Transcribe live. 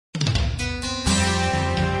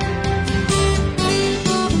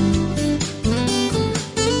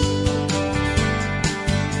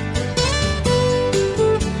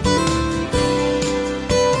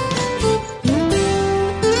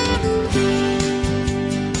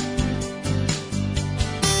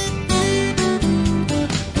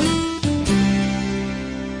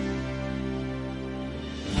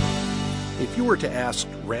to ask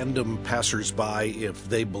random passers-by if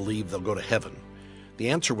they believe they'll go to heaven, the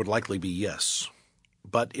answer would likely be yes.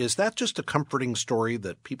 But is that just a comforting story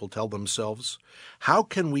that people tell themselves? How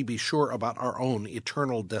can we be sure about our own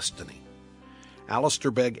eternal destiny? Alistair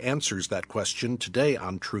Begg answers that question today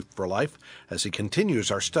on Truth for Life as he continues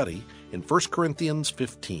our study in 1 Corinthians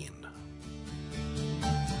 15.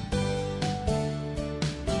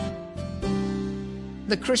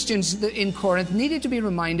 The Christians in Corinth needed to be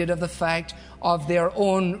reminded of the fact of their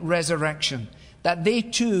own resurrection, that they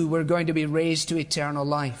too were going to be raised to eternal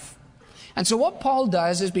life. And so what Paul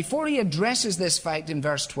does is, before he addresses this fact in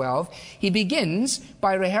verse 12, he begins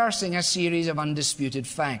by rehearsing a series of undisputed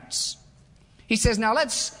facts. He says, now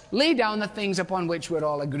let's lay down the things upon which we're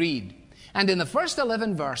all agreed. And in the first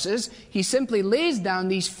 11 verses, he simply lays down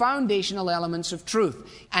these foundational elements of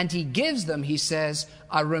truth. And he gives them, he says,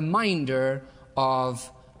 a reminder of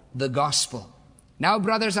the gospel. Now,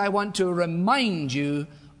 brothers, I want to remind you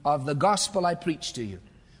of the gospel I preached to you,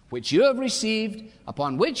 which you have received,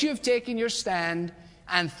 upon which you have taken your stand,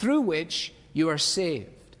 and through which you are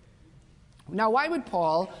saved. Now, why would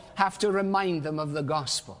Paul have to remind them of the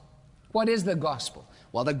gospel? What is the gospel?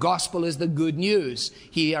 Well, the gospel is the good news.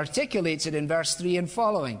 He articulates it in verse 3 and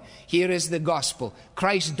following. Here is the gospel.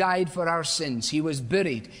 Christ died for our sins. He was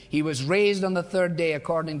buried. He was raised on the third day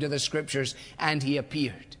according to the scriptures, and he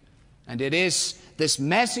appeared. And it is this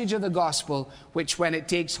message of the gospel which, when it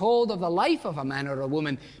takes hold of the life of a man or a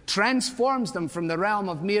woman, transforms them from the realm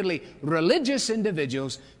of merely religious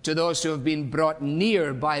individuals to those who have been brought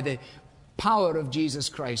near by the power of Jesus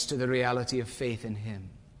Christ to the reality of faith in him.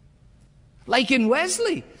 Like in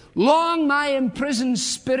Wesley, long my imprisoned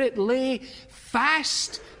spirit lay,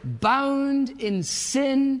 fast, bound in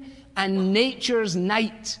sin and nature's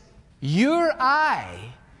night. Your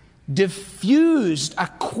eye diffused a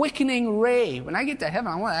quickening ray. When I get to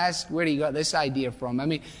heaven, I want to ask where he got this idea from. I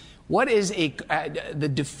mean, what is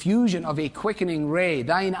the diffusion of a quickening ray?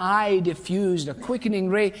 Thine eye diffused a quickening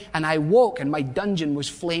ray, and I woke, and my dungeon was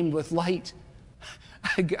flamed with light.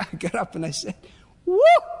 I got up and I said, woo!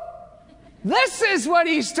 This is what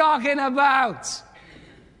he's talking about.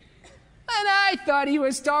 And I thought he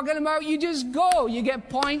was talking about you just go. You get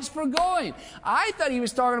points for going. I thought he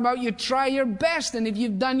was talking about you try your best, and if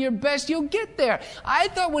you've done your best, you'll get there. I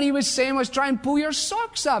thought what he was saying was try and pull your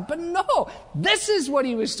socks up. But no, this is what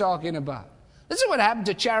he was talking about. This is what happened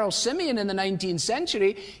to Charles Simeon in the 19th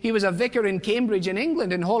century. He was a vicar in Cambridge in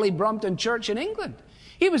England, in Holy Brompton Church in England.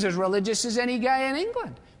 He was as religious as any guy in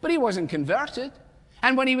England, but he wasn't converted.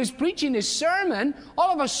 And when he was preaching his sermon,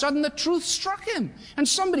 all of a sudden the truth struck him. And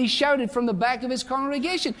somebody shouted from the back of his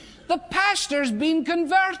congregation, the pastor's been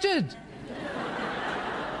converted.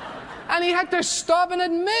 And he had to stop and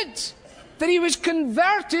admit that he was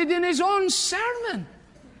converted in his own sermon.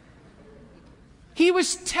 He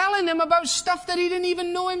was telling him about stuff that he didn't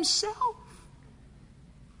even know himself.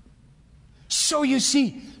 So you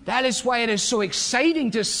see, that is why it is so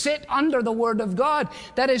exciting to sit under the Word of God.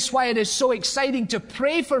 That is why it is so exciting to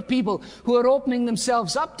pray for people who are opening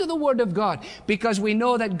themselves up to the Word of God, because we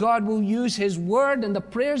know that God will use His Word and the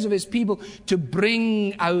prayers of His people to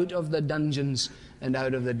bring out of the dungeons and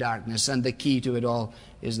out of the darkness. And the key to it all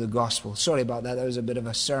is the gospel. Sorry about that. That was a bit of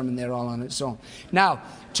a sermon there all on its own. Now,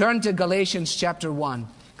 turn to Galatians chapter 1.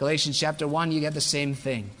 Galatians chapter 1, you get the same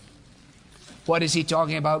thing. What is he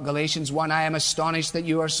talking about? Galatians 1, I am astonished that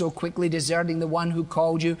you are so quickly deserting the one who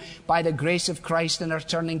called you by the grace of Christ and are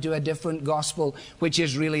turning to a different gospel, which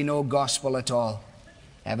is really no gospel at all.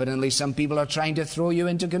 Evidently, some people are trying to throw you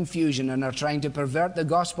into confusion and are trying to pervert the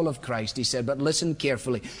gospel of Christ, he said. But listen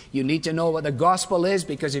carefully. You need to know what the gospel is,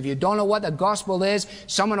 because if you don't know what the gospel is,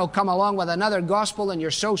 someone will come along with another gospel and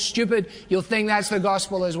you're so stupid, you'll think that's the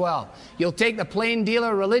gospel as well. You'll take the plain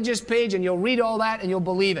dealer religious page and you'll read all that and you'll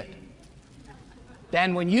believe it.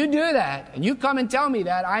 Then when you do that, and you come and tell me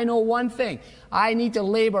that, I know one thing. I need to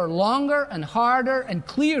labor longer and harder and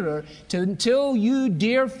clearer until you,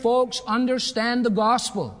 dear folks, understand the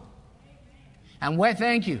gospel. And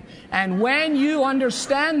thank you. And when you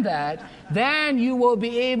understand that, then you will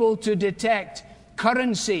be able to detect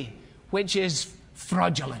currency, which is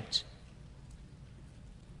fraudulent.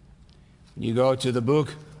 You go to the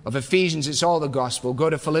book of Ephesians, it's all the gospel. Go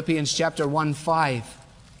to Philippians chapter 1:5.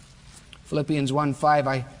 Philippians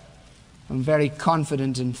 1:5, I'm very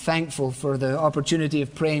confident and thankful for the opportunity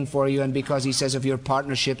of praying for you, and because he says of your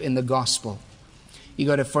partnership in the gospel. You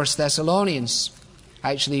go to 1 Thessalonians.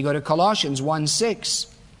 Actually, you go to Colossians 1:6.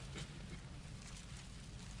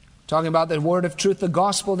 Talking about the word of truth, the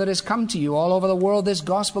gospel that has come to you. All over the world, this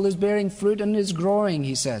gospel is bearing fruit and is growing,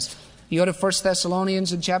 he says. You go to 1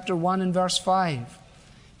 Thessalonians in chapter 1 and verse 5.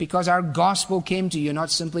 because our gospel came to you, not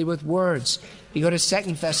simply with words. You go to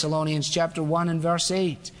 2 Thessalonians chapter 1 and verse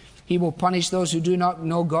 8. He will punish those who do not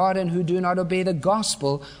know God and who do not obey the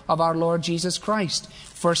gospel of our Lord Jesus Christ.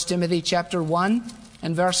 1 Timothy chapter 1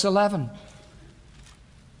 and verse 11.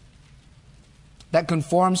 That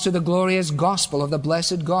conforms to the glorious gospel of the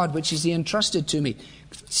blessed God, which is He entrusted to me.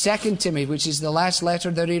 2 Timothy, which is the last letter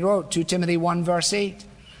that he wrote, 2 Timothy 1 verse 8.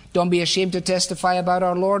 Don't be ashamed to testify about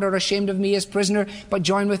our Lord or ashamed of me as prisoner, but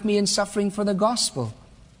join with me in suffering for the gospel.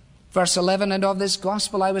 Verse 11, and of this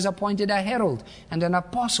gospel I was appointed a herald and an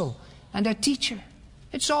apostle and a teacher.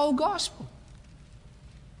 It's all gospel.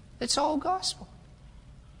 It's all gospel.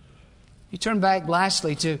 You turn back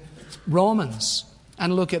lastly to Romans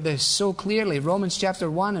and look at this so clearly. Romans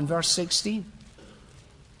chapter 1 and verse 16.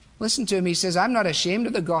 Listen to him. He says, I'm not ashamed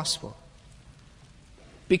of the gospel,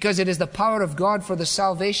 because it is the power of God for the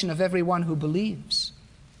salvation of everyone who believes.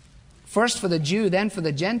 First for the Jew, then for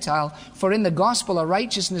the Gentile. For in the gospel a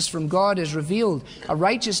righteousness from God is revealed, a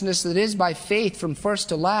righteousness that is by faith from first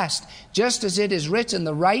to last. Just as it is written,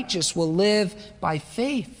 the righteous will live by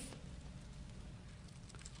faith.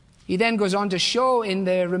 He then goes on to show in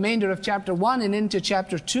the remainder of chapter 1 and into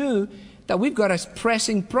chapter 2 that we've got a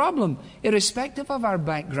pressing problem, irrespective of our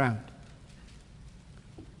background.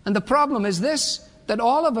 And the problem is this, that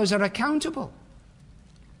all of us are accountable.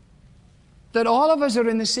 That all of us are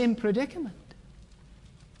in the same predicament.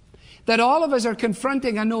 That all of us are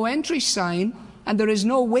confronting a no entry sign, and there is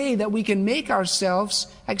no way that we can make ourselves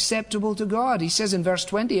acceptable to God. He says in verse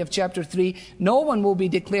 20 of chapter 3, no one will be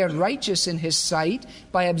declared righteous in his sight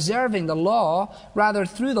by observing the law. Rather,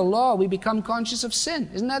 through the law we become conscious of sin.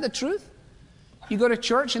 Isn't that the truth? You go to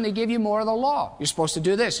church and they give you more of the law. You're supposed to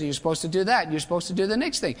do this, and you're supposed to do that, and you're supposed to do the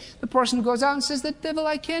next thing. The person goes out and says, the devil,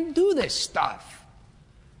 I can't do this stuff.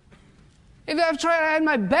 If I had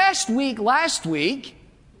my best week last week,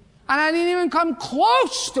 and I didn't even come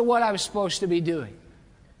close to what I was supposed to be doing.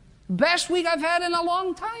 Best week I've had in a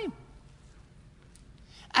long time.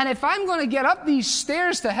 And if I'm going to get up these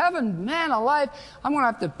stairs to heaven, man alive, I'm going to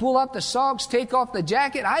have to pull up the socks, take off the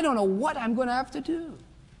jacket. I don't know what I'm going to have to do.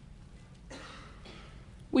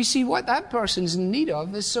 We see what that person's in need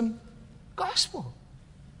of is some gospel.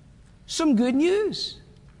 Some good news.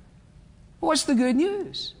 What's the good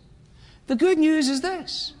news? The good news is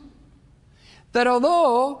this, that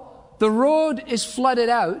although the road is flooded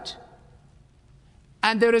out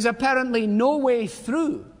and there is apparently no way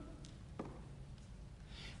through,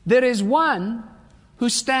 there is one who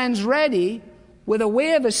stands ready with a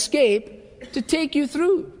way of escape to take you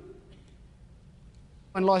through.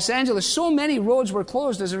 In Los Angeles, so many roads were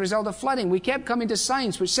closed as a result of flooding. We kept coming to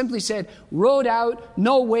signs which simply said, road out,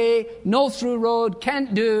 no way, no through road,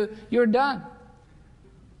 can't do, you're done.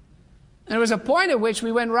 And there was a point at which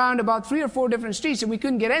we went round about 3 or 4 different streets and we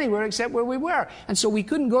couldn't get anywhere except where we were. And so we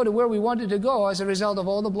couldn't go to where we wanted to go as a result of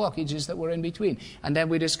all the blockages that were in between. And then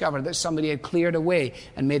we discovered that somebody had cleared a way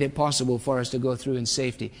and made it possible for us to go through in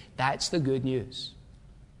safety. That's the good news.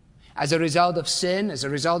 As a result of sin, as a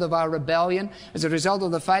result of our rebellion, as a result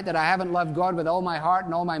of the fact that I haven't loved God with all my heart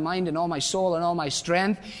and all my mind and all my soul and all my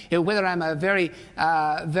strength, whether I'm a very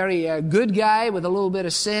good guy with a little bit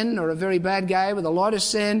of sin or a very bad guy with a lot of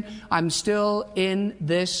sin, I'm still in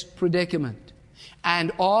this predicament.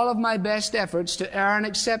 And all of my best efforts to earn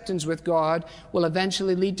acceptance with God will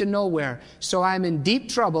eventually lead to nowhere. So I'm in deep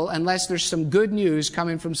trouble unless there's some good news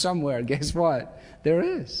coming from somewhere. Guess what? There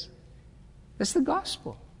is. It's the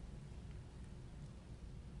gospel.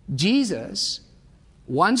 Jesus,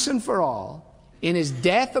 once and for all, in his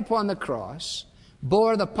death upon the cross,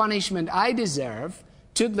 bore the punishment I deserve,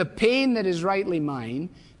 took the pain that is rightly mine,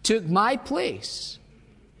 took my place,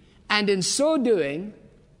 and in so doing,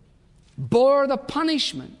 bore the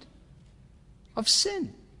punishment of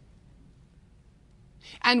sin.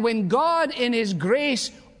 And when God, in his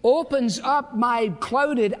grace, opens up my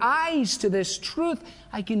clouded eyes to this truth,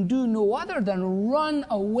 I can do no other than run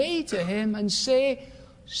away to him and say,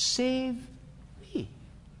 save me.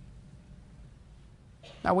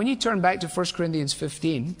 Now, when you turn back to 1 Corinthians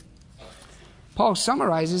 15, Paul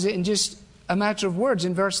summarizes it in just a matter of words.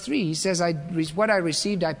 In verse 3, he says, what I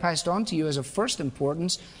received I passed on to you as of first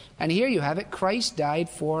importance, and here you have it, Christ died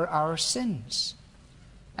for our sins.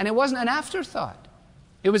 And it wasn't an afterthought.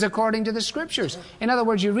 It was according to the Scriptures. In other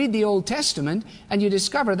words, you read the Old Testament and you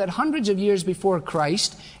discover that hundreds of years before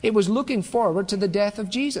Christ, it was looking forward to the death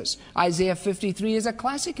of Jesus. Isaiah 53 is a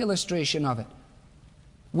classic illustration of it.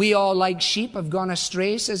 We all like sheep have gone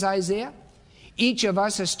astray, says Isaiah. Each of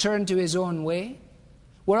us has turned to his own way.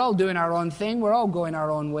 We're all doing our own thing. We're all going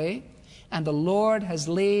our own way. And the Lord has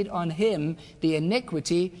laid on him the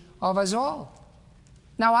iniquity of us all.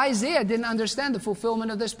 Now, Isaiah didn't understand the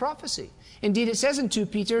fulfillment of this prophecy. Indeed, it says in 2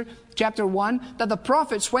 Peter chapter 1 that the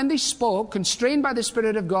prophets, when they spoke, constrained by the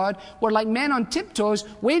Spirit of God, were like men on tiptoes,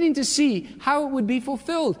 waiting to see how it would be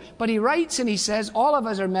fulfilled. But he writes and he says, all of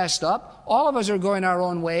us are messed up. All of us are going our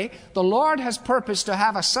own way. The Lord has purposed to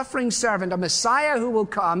have a suffering servant, a Messiah who will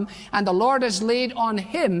come, and the Lord has laid on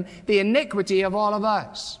him the iniquity of all of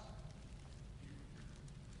us.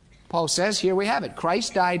 Paul says, here we have it.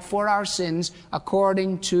 Christ died for our sins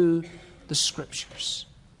according to the Scriptures.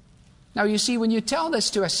 Now, you see, when you tell this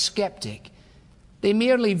to a skeptic, they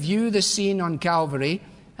merely view the scene on Calvary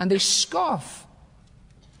and they scoff.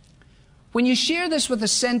 When you share this with a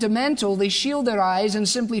sentimental, they shield their eyes and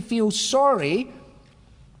simply feel sorry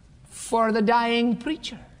for the dying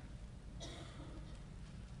preacher.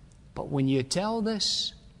 But when you tell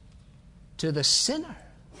this to the sinner,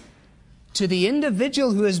 to the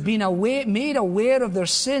individual who has been made aware of their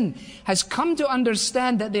sin, has come to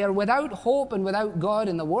understand that they are without hope and without God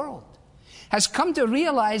in the world, has come to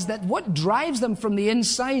realize that what drives them from the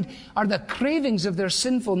inside are the cravings of their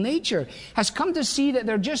sinful nature, has come to see that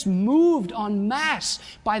they're just moved en masse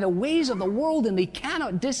by the ways of the world and they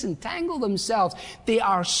cannot disentangle themselves. They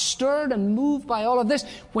are stirred and moved by all of this.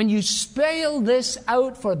 When you spell this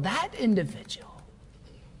out for that individual,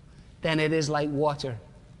 then it is like water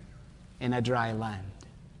in a dry land.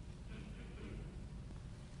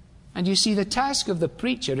 And you see, the task of the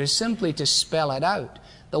preacher is simply to spell it out.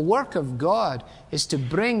 The work of God is to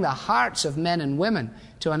bring the hearts of men and women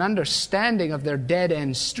to an understanding of their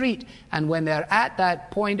dead-end street. And when they're at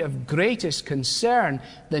that point of greatest concern,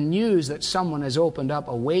 the news that someone has opened up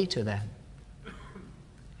a way to them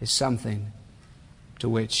is something to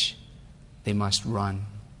which they must run.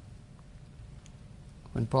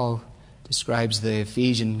 When Paul describes the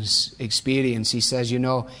Ephesians experience, he says,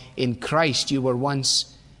 in Christ you were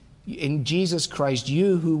once, in Jesus Christ,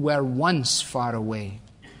 you who were once far away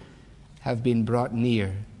have been brought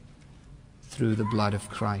near through the blood of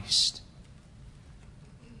Christ.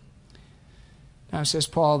 Now, says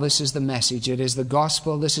Paul, this is the message. It is the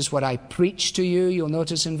gospel. This is what I preach to you. You'll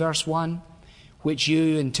notice in verse 1, which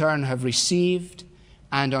you in turn have received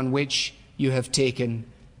and on which you have taken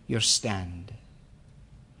your stand.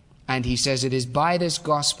 And he says, it is by this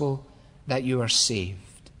gospel that you are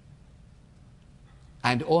saved.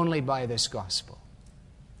 And only by this gospel.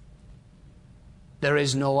 There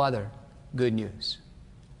is no other good news.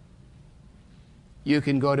 You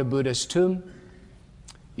can go to Buddha's tomb.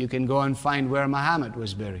 You can go and find where Muhammad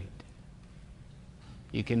was buried.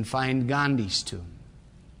 You can find Gandhi's tomb.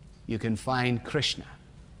 You can find Krishna.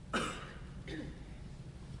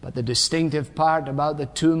 But the distinctive part about the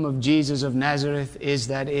tomb of Jesus of Nazareth is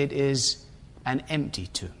that it is an empty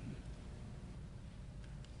tomb.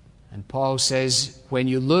 And Paul says, when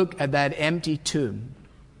you look at that empty tomb,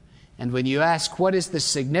 and when you ask what is the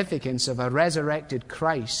significance of a resurrected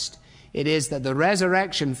Christ, it is that the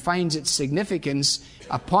resurrection finds its significance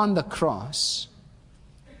upon the cross,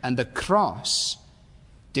 and the cross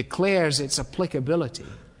declares its applicability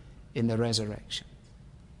in the resurrection.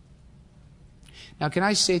 Now, can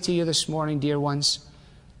I say to you this morning, dear ones,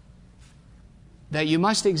 that you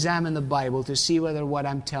must examine the Bible to see whether what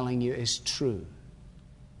I'm telling you is true.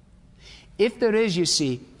 If there is, you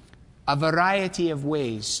see, a variety of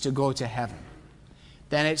ways to go to heaven,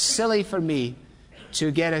 then it's silly for me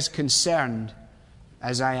to get as concerned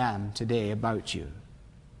as I am today about you.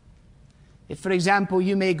 If, for example,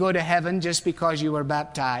 you may go to heaven just because you were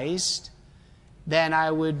baptized, then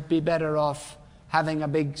I would be better off having a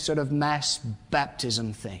big sort of mass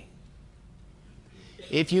baptism thing.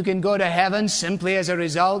 If you can go to heaven simply as a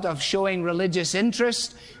result of showing religious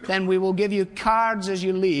interest, then we will give you cards as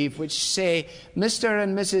you leave which say, Mr.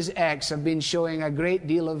 and Mrs. X have been showing a great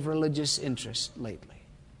deal of religious interest lately.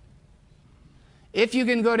 If you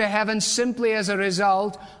can go to heaven simply as a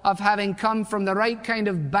result of having come from the right kind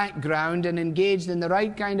of background and engaged in the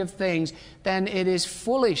right kind of things, then it is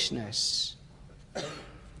foolishness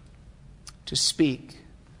to speak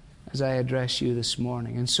as I address you this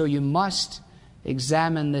morning. And so you must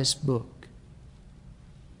examine this book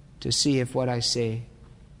to see if what I say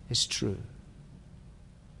is true.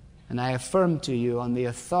 And I affirm to you on the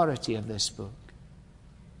authority of this book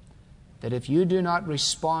that if you do not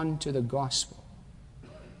respond to the gospel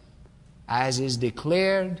as is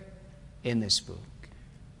declared in this book,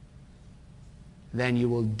 then you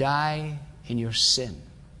will die in your sin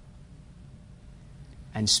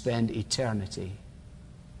and spend eternity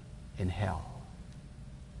in hell.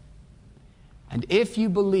 And if you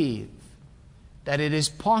believe that it is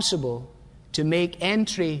possible to make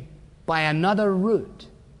entry by another route,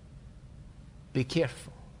 be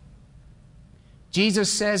careful.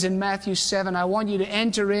 Jesus says in Matthew 7, I want you to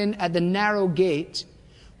enter in at the narrow gate,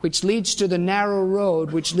 which leads to the narrow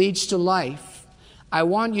road, which leads to life. I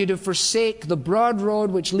want you to forsake the broad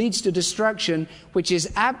road, which leads to destruction, which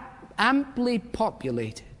is amply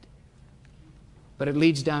populated, but it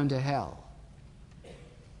leads down to hell.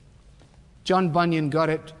 John Bunyan got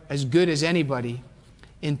it as good as anybody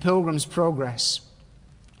in Pilgrim's Progress,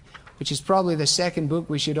 which is probably the second book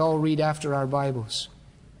we should all read after our Bibles.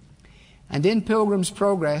 And in Pilgrim's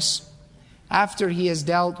Progress, after he has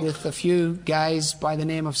dealt with a few guys by the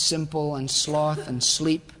name of Simple and Sloth and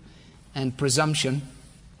Sleep and Presumption,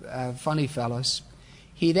 funny fellows,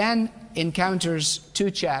 he then encounters two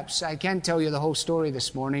chaps. I can't tell you the whole story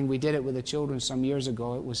this morning. We did it with the children some years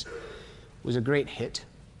ago. It was a great hit.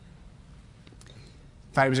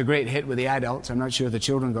 In fact, it was a great hit with the adults. I'm not sure the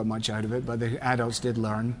children got much out of it, but the adults did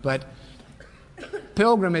learn. But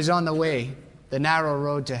Pilgrim is on the way, the narrow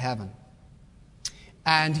road to heaven.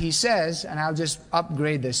 And he says, and I'll just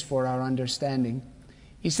upgrade this for our understanding,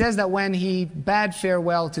 he says that when he bade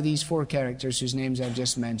farewell to these four characters whose names I've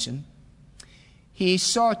just mentioned, he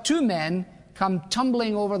saw two men come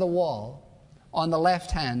tumbling over the wall on the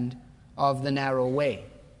left hand of the narrow way.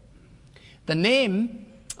 The name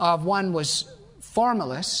of one was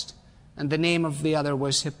Formalist, and the name of the other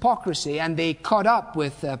was Hypocrisy. And they caught up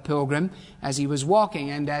with Pilgrim as he was walking,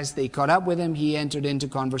 and as they caught up with him, he entered into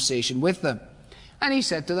conversation with them. And he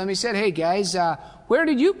said to them, he said, hey guys, where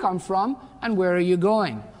did you come from and where are you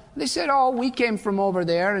going? They said, oh, we came from over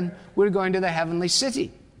there and we're going to the heavenly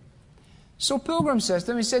city. So Pilgrim says to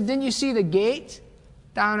them, he said, didn't you see the gate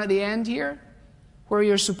down at the end here where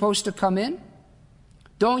you're supposed to come in?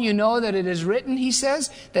 Don't you know that it is written, he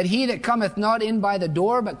says, that he that cometh not in by the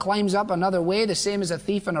door but climbs up another way, the same as a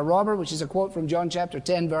thief and a robber, which is a quote from John chapter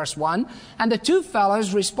 10, verse 1. And the two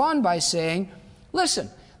fellows respond by saying,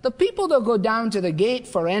 listen, the people that go down to the gate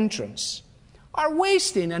for entrance are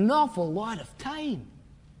wasting an awful lot of time.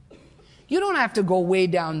 You don't have to go way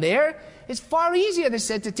down there. It's far easier, they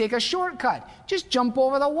said, to take a shortcut. Just jump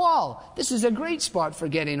over the wall. This is a great spot for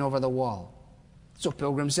getting over the wall. So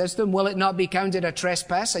Pilgrim says to them, will it not be counted a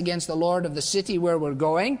trespass against the Lord of the city where we're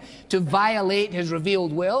going to violate his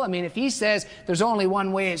revealed will? I mean, if he says there's only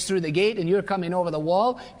one way, it's through the gate, and you're coming over the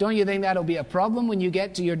wall, don't you think that'll be a problem when you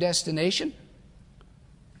get to your destination?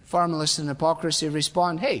 Formalists and Hypocrisy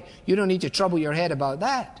respond, hey, you don't need to trouble your head about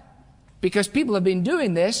that. Because people have been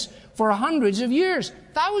doing this for hundreds of years.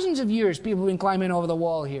 Thousands of years people have been climbing over the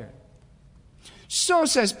wall here. So,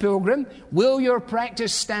 says Pilgrim, will your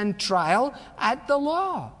practice stand trial at the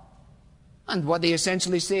law? And what they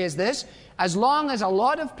essentially say is this, as long as a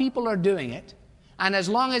lot of people are doing it, and as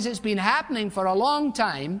long as it's been happening for a long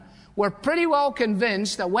time, we're pretty well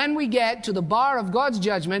convinced that when we get to the bar of God's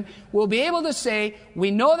judgment, we'll be able to say,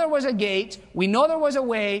 we know there was a gate, we know there was a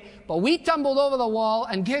way, but we tumbled over the wall,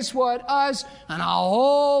 and guess what? Us and a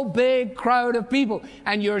whole big crowd of people.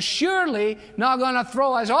 And you're surely not going to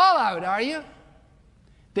throw us all out, are you?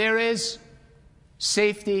 There is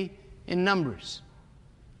safety in numbers.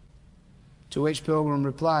 To which Pilgrim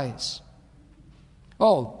replies,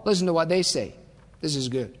 oh, listen to what they say. This is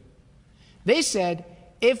good. They said,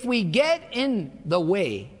 if we get in the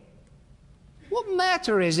way, what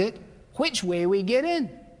matter is it which way we get in?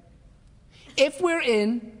 If we're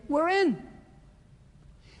in, we're in.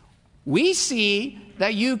 We see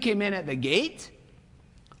that you came in at the gate.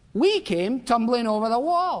 We came tumbling over the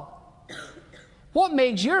wall. What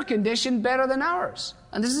makes your condition better than ours?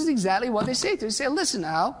 And this is exactly what they say to us. They say, listen,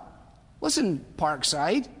 Al, listen,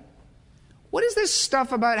 Parkside, what is this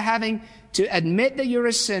stuff about having to admit that you're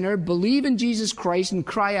a sinner, believe in Jesus Christ, and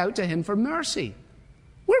cry out to him for mercy?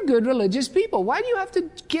 We're good religious people. Why do you have to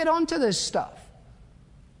get onto this stuff?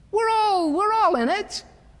 We're all in it.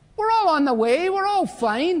 We're all on the way. We're all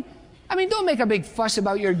fine. I mean, don't make a big fuss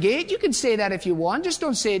about your gate. You can say that if you want. Just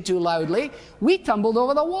don't say it too loudly. We tumbled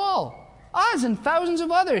over the wall. Us and thousands of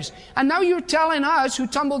others. And now you're telling us who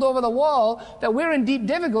tumbled over the wall that we're in deep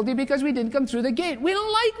difficulty because we didn't come through the gate. We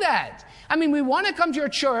don't like that. I mean, we want to come to your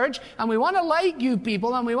church and we want to like you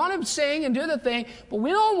people and we want to sing and do the thing, but we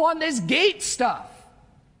don't want this gate stuff.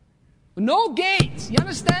 No gates. You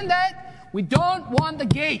understand that? We don't want the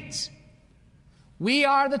gates. We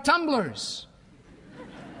are the tumblers.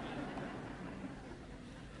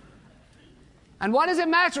 And what does it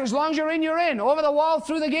matter? As long as you're in, you're in. Over the wall,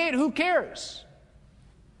 through the gate, who cares?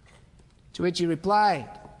 To which he replied,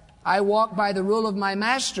 I walk by the rule of my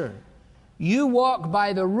master. You walk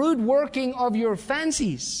by the rude working of your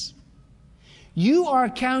fancies. You are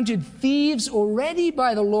counted thieves already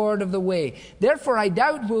by the Lord of the way. Therefore I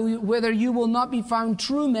doubt whether you will not be found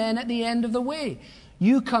true men at the end of the way.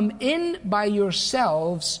 You come in by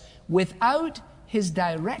yourselves without his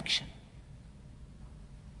direction,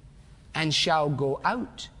 and shall go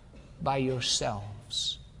out by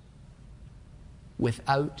yourselves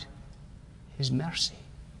without his mercy.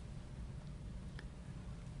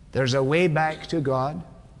 There's a way back to God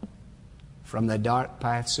from the dark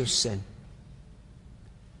paths of sin.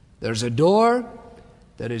 There's a door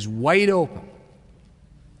that is wide open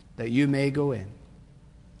that you may go in.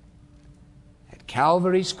 At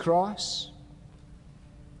Calvary's cross,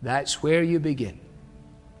 that's where you begin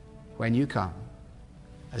when you come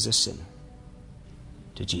as a sinner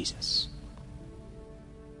to Jesus.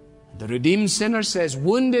 The redeemed sinner says,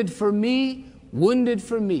 wounded for me, wounded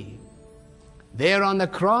for me. There on the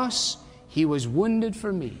cross, he was wounded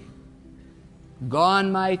for me.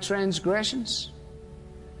 Gone my transgressions,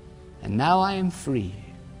 and now I am free.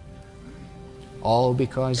 All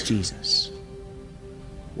because Jesus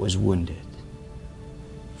was wounded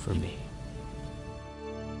for me.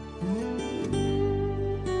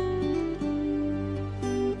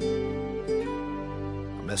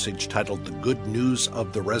 A message titled The Good News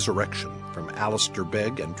of the Resurrection from Alistair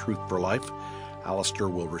Begg and Truth for Life. Alistair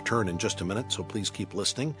will return in just a minute, so please keep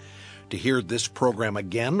listening. To hear this program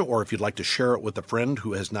again, or if you'd like to share it with a friend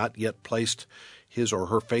who has not yet placed his or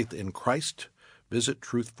her faith in Christ, visit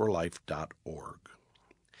truthforlife.org.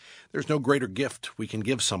 There's no greater gift we can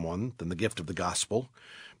give someone than the gift of the gospel,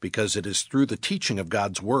 because it is through the teaching of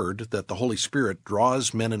God's Word that the Holy Spirit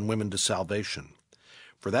draws men and women to salvation.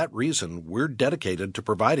 For that reason, we're dedicated to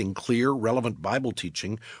providing clear, relevant Bible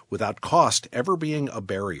teaching without cost ever being a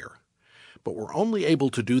barrier. But we're only able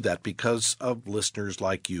to do that because of listeners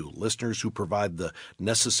like you, listeners who provide the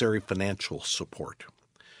necessary financial support.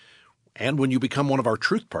 And when you become one of our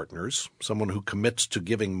Truth Partners, someone who commits to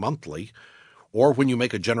giving monthly, or when you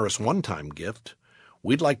make a generous one-time gift,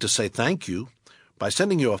 we'd like to say thank you by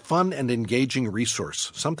sending you a fun and engaging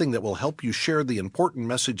resource, something that will help you share the important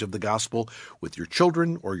message of the gospel with your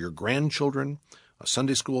children or your grandchildren, a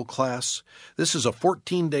Sunday school class. This is a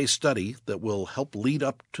 14-day study that will help lead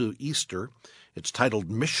up to Easter. It's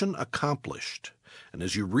titled Mission Accomplished. And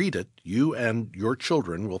as you read it, you and your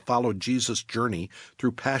children will follow Jesus' journey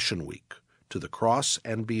through Passion Week to the cross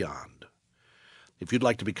and beyond. If you'd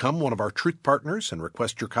like to become one of our Truth Partners and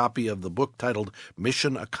request your copy of the book titled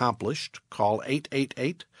Mission Accomplished, call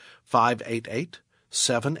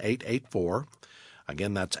 888-588-7884.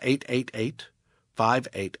 Again, that's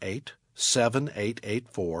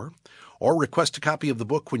 888-588-7884. Or request a copy of the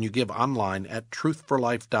book when you give online at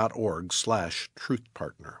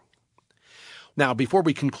truthforlife.org/truthpartner. Now, before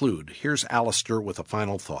we conclude, here's Alistair with a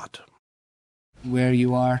final thought. Where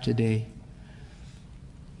you are today,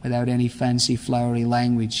 without any fancy flowery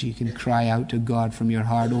language, you can cry out to God from your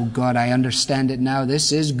heart, oh God, I understand it now.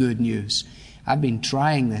 This is good news. I've been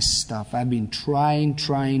trying this stuff. I've been trying,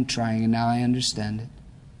 and now I understand it.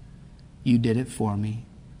 You did it for me.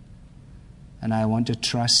 And I want to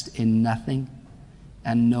trust in nothing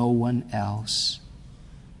and no one else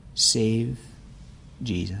save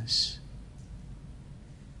Jesus.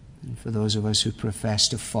 And for those of us who profess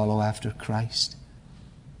to follow after Christ,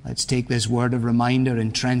 let's take this word of reminder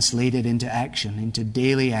and translate it into action, into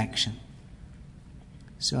daily action,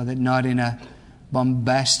 so that not in a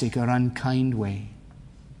bombastic or unkind way,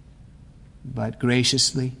 but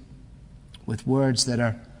graciously, with words that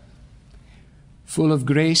are full of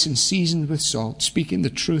grace and seasoned with salt, speaking the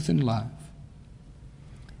truth in love,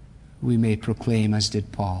 we may proclaim, as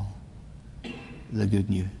did Paul, the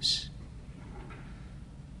good news.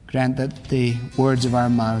 Grant that the words of our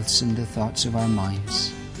mouths and the thoughts of our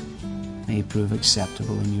minds may prove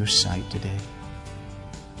acceptable in your sight today.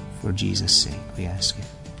 For Jesus' sake, we ask it.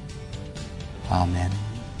 Amen.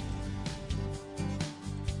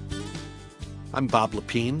 I'm Bob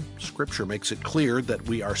Lepine. Scripture makes it clear that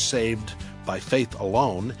we are saved by faith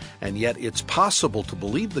alone, and yet it's possible to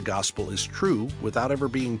believe the gospel is true without ever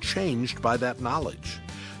being changed by that knowledge.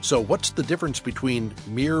 So what's the difference between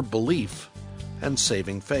mere belief and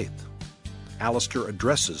saving faith? Alistair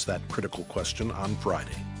addresses that critical question on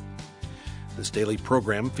Friday. This daily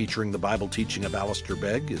program featuring the Bible teaching of Alistair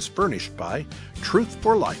Begg is furnished by Truth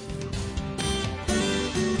for Life,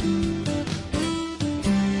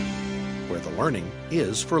 where the learning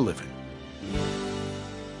is for living.